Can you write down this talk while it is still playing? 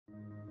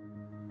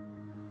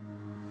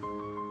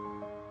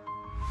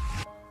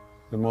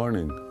Good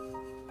morning.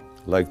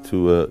 Like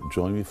to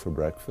join me for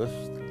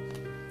breakfast?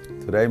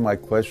 Today my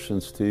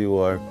questions to you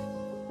are,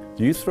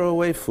 do you throw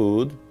away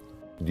food?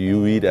 Do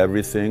you eat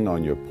everything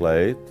on your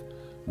plate?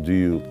 Do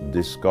you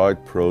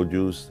discard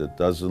produce that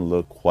doesn't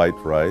look quite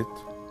right?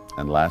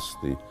 And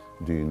lastly,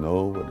 do you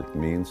know what it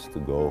means to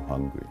go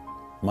hungry?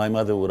 My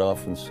mother would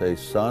often say,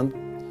 son,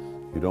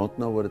 you don't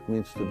know what it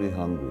means to be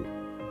hungry.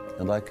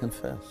 And I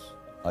confess,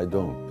 I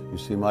don't. You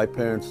see, my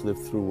parents lived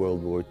through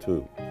World War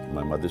II.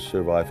 My mother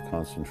survived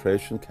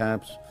concentration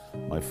camps,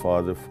 my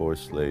father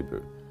forced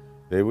labor.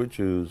 They were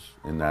Jews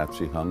in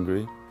Nazi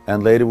Hungary.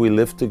 And later we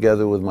lived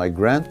together with my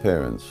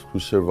grandparents who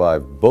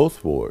survived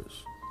both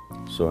wars.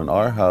 So in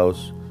our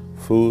house,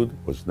 food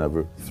was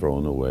never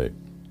thrown away.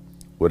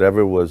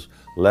 Whatever was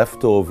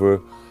left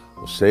over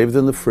was saved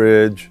in the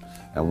fridge,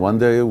 and one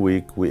day a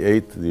week we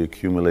ate the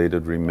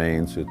accumulated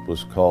remains. It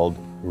was called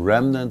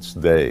Remnants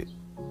Day.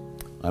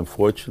 I'm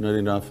fortunate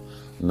enough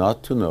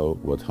not to know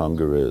what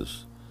hunger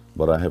is,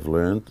 but I have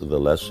learned the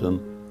lesson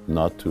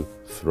not to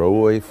throw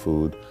away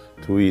food,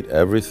 to eat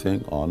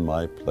everything on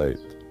my plate.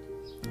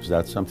 Is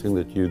that something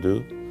that you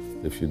do?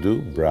 If you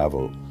do,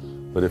 bravo.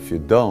 But if you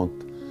don't,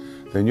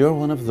 then you're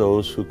one of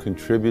those who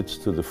contributes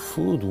to the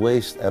food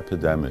waste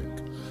epidemic.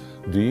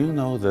 Do you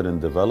know that in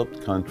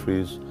developed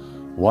countries,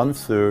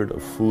 1/3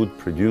 of food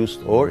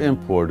produced or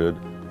imported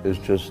is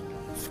just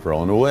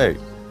thrown away?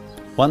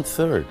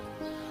 1/3.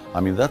 I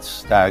mean, that's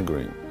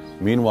staggering.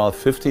 Meanwhile,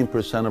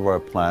 15% of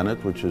our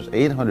planet, which is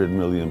 800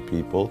 million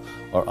people,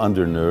 are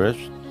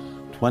undernourished.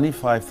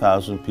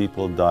 25,000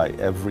 people die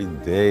every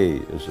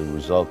day as a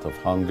result of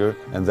hunger,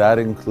 and that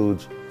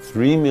includes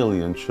 3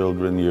 million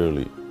children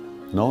yearly.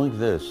 Knowing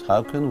this,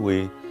 how can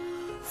we,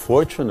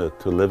 fortunate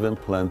to live in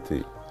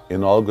plenty,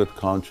 in all good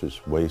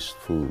conscience, waste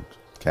food?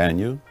 Can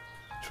you?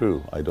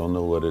 True, I don't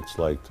know what it's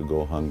like to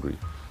go hungry,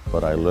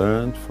 but I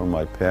learned from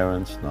my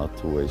parents not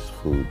to waste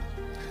food.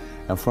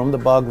 And from the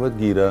Bhagavad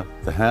Gita,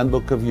 the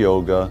handbook of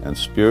yoga and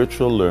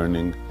spiritual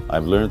learning,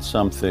 I've learned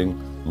something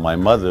my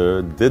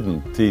mother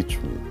didn't teach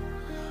me.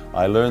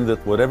 I learned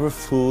that whatever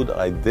food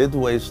I did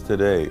waste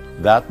today,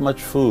 that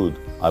much food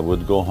I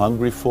would go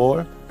hungry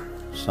for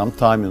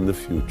sometime in the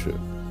future.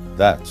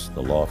 That's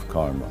the law of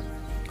karma.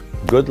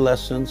 Good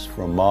lessons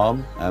from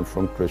Mom and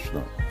from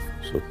Krishna.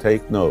 So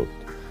take note,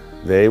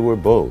 they were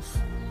both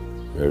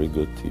very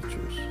good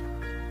teachers.